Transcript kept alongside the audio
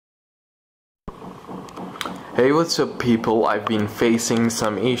Hey, what's up people? I've been facing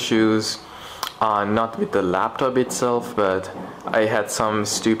some issues, not with the laptop itself, but I had some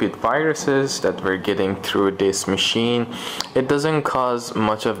stupid viruses that were getting through this machine. It doesn't cause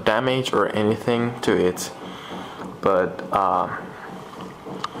much of damage or anything to it, but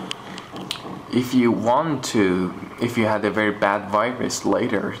if you had a very bad virus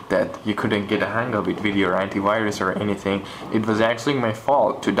later that you couldn't get a hang of it with your antivirus or anything, it was actually my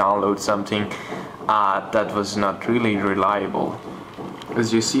fault to download something that was not really reliable.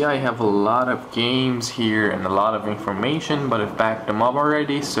 As you see, I have a lot of games here and a lot of information, but I've backed them up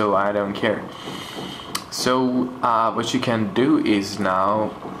already, so I don't care. So what you can do is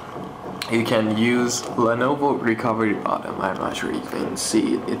now you can use Lenovo recovery button. I'm not sure you can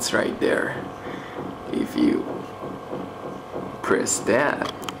see it, it's right there. If you press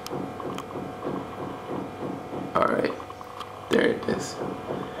that, alright, there it is.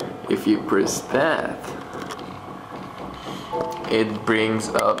 If you press that, it brings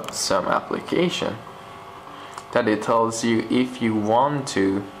up some application that it tells you if you want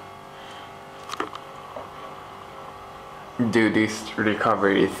to do this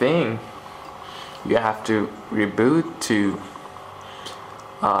recovery thing, you have to reboot to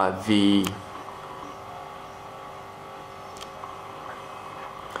the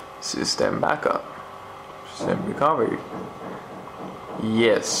system backup, system recovery.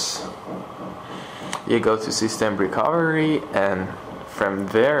 Yes, you go to system recovery, and from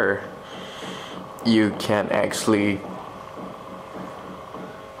there you can actually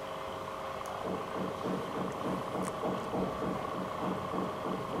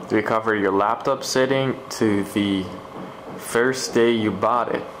recover your laptop setting to the first day you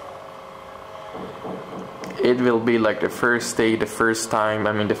bought it. It will be like the first day, the first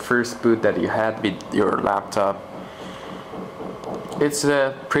boot that you had with your laptop. It's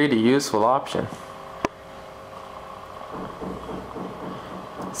a pretty useful option.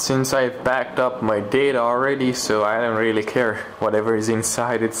 Since I've backed up my data already, so I don't really care. Whatever is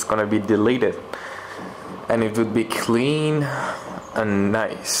inside, it's gonna be deleted. And it would be clean and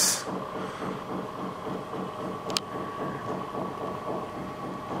nice.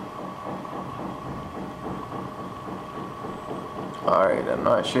 Alright, I'm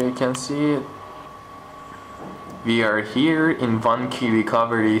not sure you can see it. We are here in one key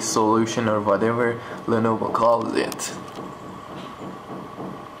recovery solution, or whatever Lenovo calls it.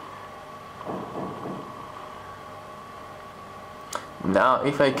 Now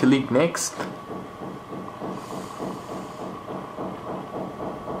if I click next,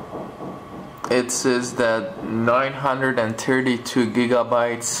 it says that 932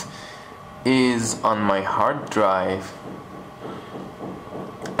 gigabytes is on my hard drive,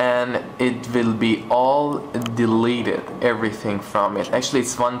 and it will be all deleted, everything from it. Actually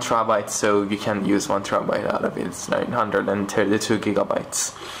it's 1 terabyte, so you can use 1 terabyte out of it. It's 932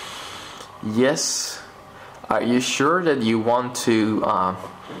 gigabytes. Yes. Are you sure that you want to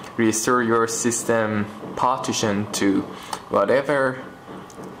restore your system partition to whatever?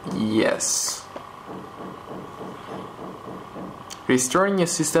 Yes. Restoring your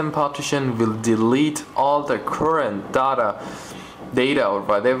system partition will delete all the current data or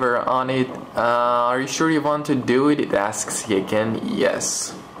whatever on it. Are you sure you want to do it? It asks you again.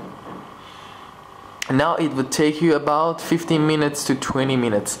 Yes. Now it would take you about 15 minutes to 20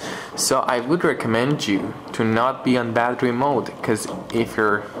 minutes, so I would recommend you to not be on battery mode, because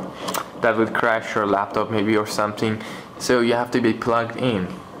that would crash your laptop maybe or something. So you have to be plugged in.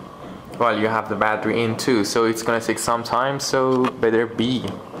 Well, you have the battery in too, so it's gonna take some time, so better be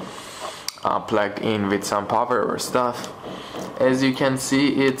plugged in with some power or stuff. As you can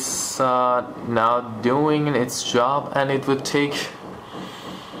see, it's now doing its job, and it would take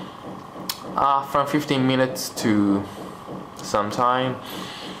from 15 minutes to some time.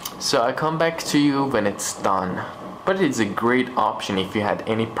 So I come back to you when it's done. But it's a great option if you had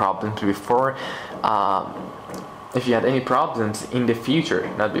any problems before, if you had any problems in the future,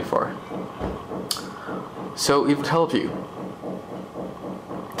 not before. So it would help you.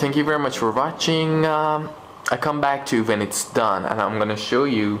 Thank you very much for watching. I come back to you when it's done, and I'm gonna show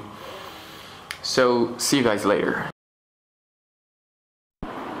you. So see you guys later.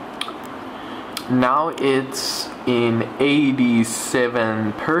 Now it's in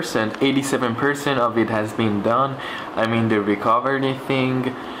 87%. 87% of it has been done. I mean the recovery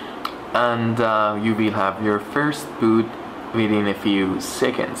thing, and you will have your first boot within a few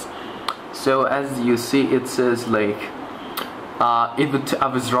seconds. So as you see, it says like I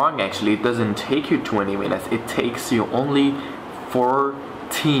was wrong actually. It doesn't take you 20 minutes. It takes you only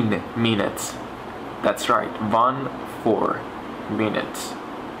 14 minutes. That's right, 14 minutes.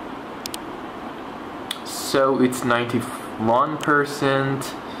 So it's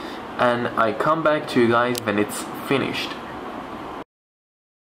 91%, and I come back to you guys when it's finished.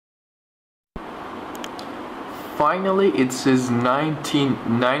 Finally it says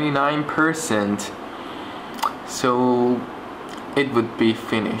 99%, so it would be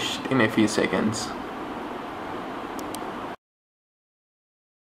finished in a few seconds.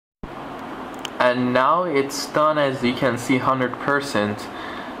 And now it's done, as you can see, 100%.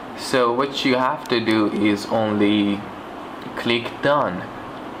 So what you have to do is only click done,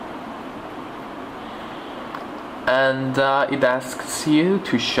 and it asks you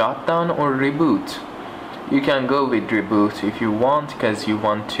to shut down or reboot. You can go with reboot if you want, because you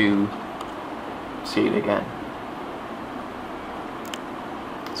want to see it again.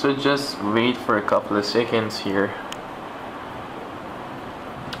 So just wait for a couple of seconds here.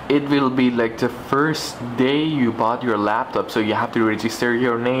 It will be like the first day you bought your laptop, so you have to register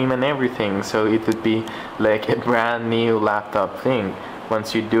your name and everything, so it would be like a brand new laptop thing.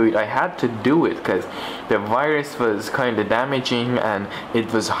 Once you do it, I had to do it because the virus was kind of damaging and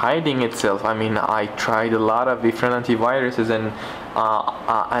it was hiding itself. I mean, I tried a lot of different antiviruses and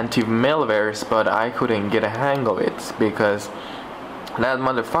anti-malwares, but I couldn't get a hang of it because that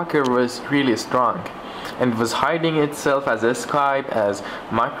motherfucker was really strong. And it was hiding itself as a Skype, as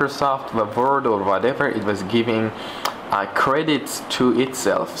Microsoft, Word, or whatever. It was giving credits to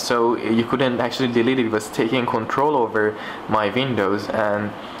itself, so you couldn't actually delete it. It was taking control over my Windows,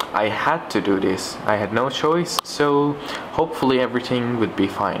 and I had to do this. I had no choice, so hopefully everything would be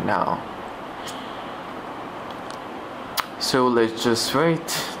fine now. So let's just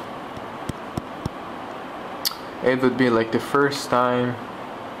wait. It would be like the first time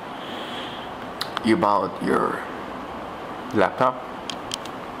you bought your laptop.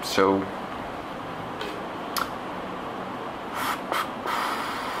 So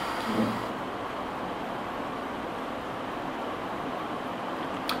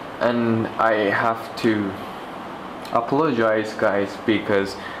and I have to apologize, guys,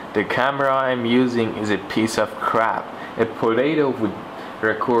 because the camera I'm using is a piece of crap. A potato would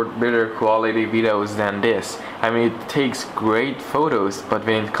record better quality videos than this. I mean, it takes great photos, but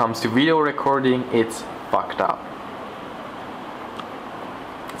when it comes to video recording, it's fucked up.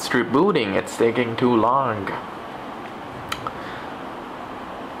 It's rebooting, it's taking too long.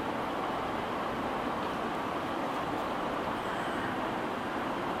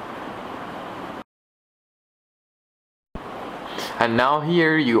 And now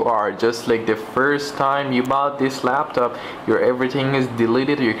here you are, just like the first time you bought this laptop. Your everything is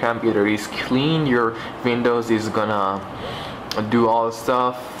deleted, your computer is clean, your Windows is gonna do all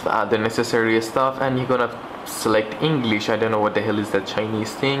stuff, the necessary stuff, and you're gonna select English. I don't know what the hell is that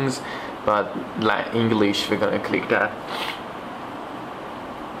Chinese things, but like English, we're gonna click that.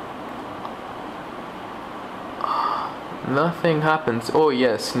 Nothing happens. Oh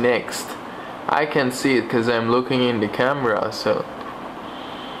yes, next. I can see it because I'm looking in the camera. So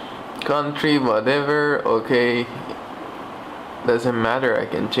country, whatever, okay, doesn't matter, I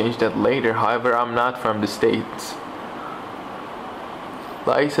can change that later. However, I'm not from the States.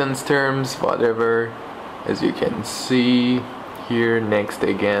 License terms, whatever, as you can see here. Next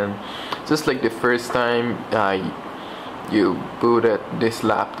again, just like the first time you booted this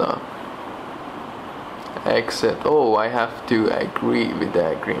laptop. Exit. Oh, I have to agree with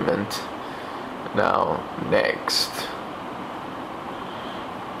the agreement. Now next.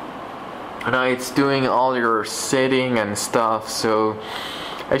 Now it's doing all your setting and stuff. So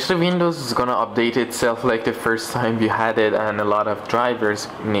actually Windows is gonna update itself like the first time you had it, and a lot of drivers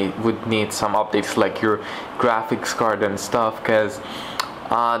would need some updates, like your graphics card and stuff, because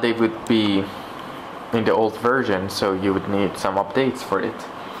they would be in the old version, so you would need some updates for it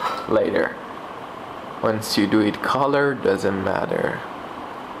later. Once you do it, color doesn't matter.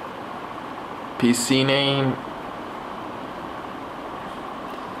 PC name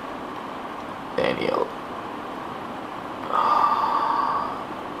Daniel.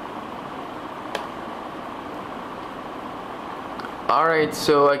 Alright,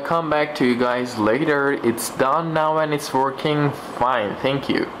 so I come back to you guys later. It's done now and it's working fine, thank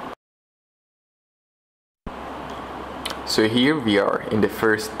you. So here we are in the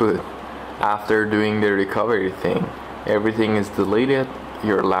first boot. After doing the recovery thing, everything is deleted.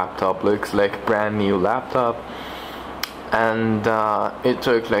 Your laptop looks like brand new laptop, and it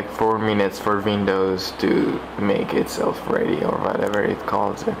took like 4 minutes for Windows to make itself ready, or whatever it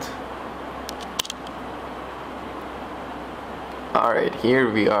calls it. Alright, here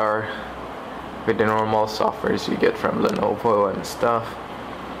we are with the normal softwares you get from Lenovo and stuff,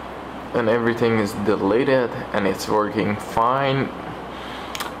 and everything is deleted and it's working fine.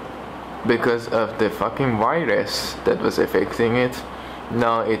 because of the fucking virus that was affecting it.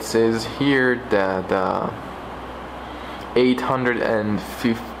 Now it says here that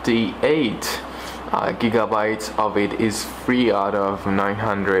 858 gigabytes of it is free out of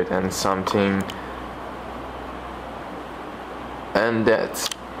 900 and something, and that's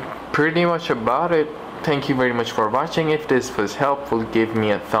pretty much about it. Thank you very much for watching. If this was helpful, give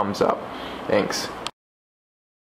me a thumbs up. Thanks.